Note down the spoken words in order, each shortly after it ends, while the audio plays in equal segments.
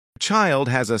Child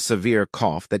has a severe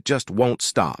cough that just won't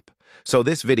stop, so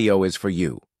this video is for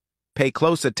you. Pay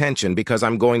close attention because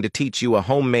I'm going to teach you a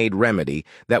homemade remedy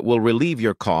that will relieve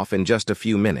your cough in just a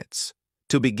few minutes.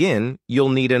 To begin, you'll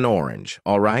need an orange,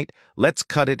 all right? Let's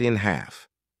cut it in half.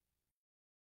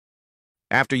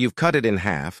 After you've cut it in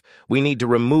half, we need to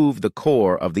remove the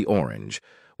core of the orange.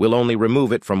 We'll only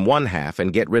remove it from one half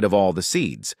and get rid of all the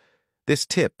seeds. This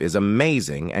tip is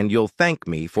amazing and you'll thank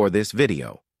me for this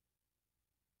video.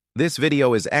 This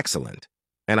video is excellent,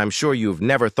 and I'm sure you've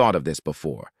never thought of this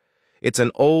before. It's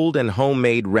an old and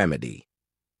homemade remedy.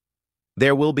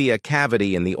 There will be a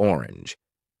cavity in the orange,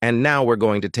 and now we're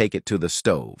going to take it to the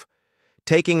stove.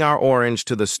 Taking our orange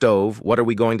to the stove, what are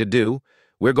we going to do?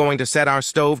 We're going to set our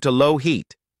stove to low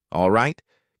heat, all right?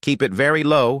 Keep it very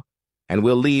low, and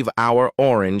we'll leave our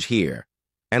orange here.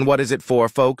 And what is it for,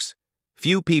 folks?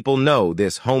 Few people know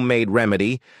this homemade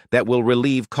remedy that will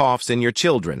relieve coughs in your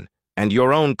children, and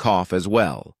your own cough as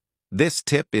well. This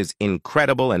tip is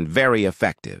incredible and very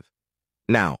effective.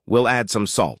 Now, we'll add some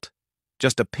salt.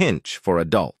 Just a pinch for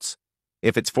adults.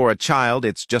 If it's for a child,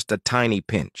 it's just a tiny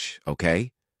pinch,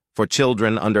 okay? For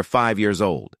children under 5 years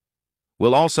old.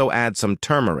 We'll also add some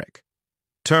turmeric.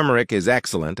 Turmeric is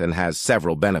excellent and has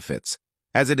several benefits,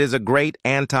 as it is a great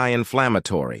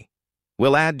anti-inflammatory.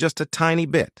 We'll add just a tiny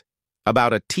bit,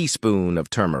 about a teaspoon of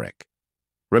turmeric.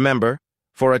 Remember,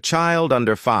 for a child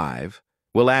under 5,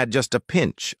 we'll add just a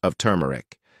pinch of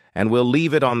turmeric, and we'll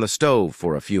leave it on the stove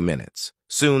for a few minutes.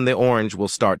 Soon the orange will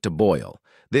start to boil.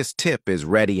 This tip is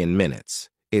ready in minutes.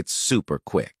 It's super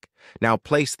quick. Now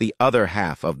place the other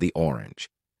half of the orange.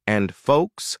 And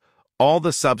folks, all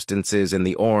the substances in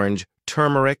the orange,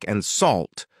 turmeric, and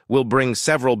salt will bring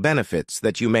several benefits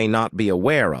that you may not be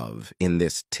aware of in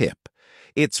this tip.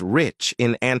 It's rich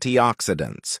in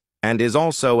antioxidants and is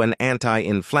also an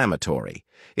anti-inflammatory.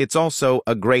 It's also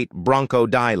a great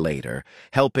bronchodilator,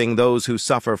 helping those who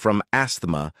suffer from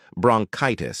asthma,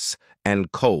 bronchitis,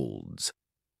 and colds.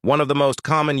 One of the most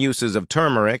common uses of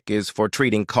turmeric is for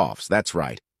treating coughs, that's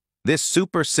right. This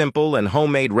super simple and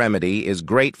homemade remedy is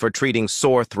great for treating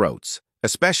sore throats,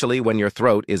 especially when your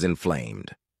throat is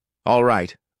inflamed. All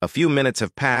right, a few minutes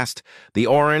have passed. The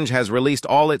orange has released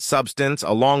all its substance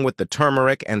along with the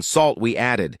turmeric and salt we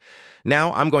added.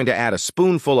 Now I'm going to add a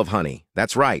spoonful of honey.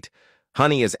 That's right.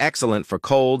 Honey is excellent for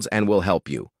colds and will help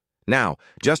you. Now,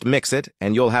 just mix it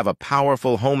and you'll have a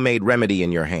powerful homemade remedy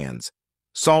in your hands.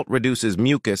 Salt reduces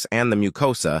mucus and the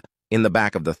mucosa in the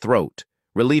back of the throat,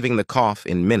 relieving the cough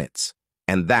in minutes.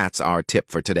 And that's our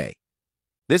tip for today.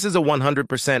 This is a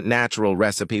 100% natural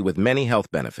recipe with many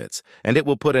health benefits, and it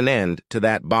will put an end to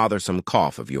that bothersome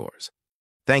cough of yours.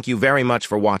 Thank you very much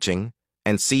for watching,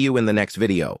 and see you in the next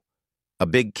video. A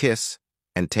big kiss,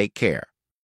 and take care.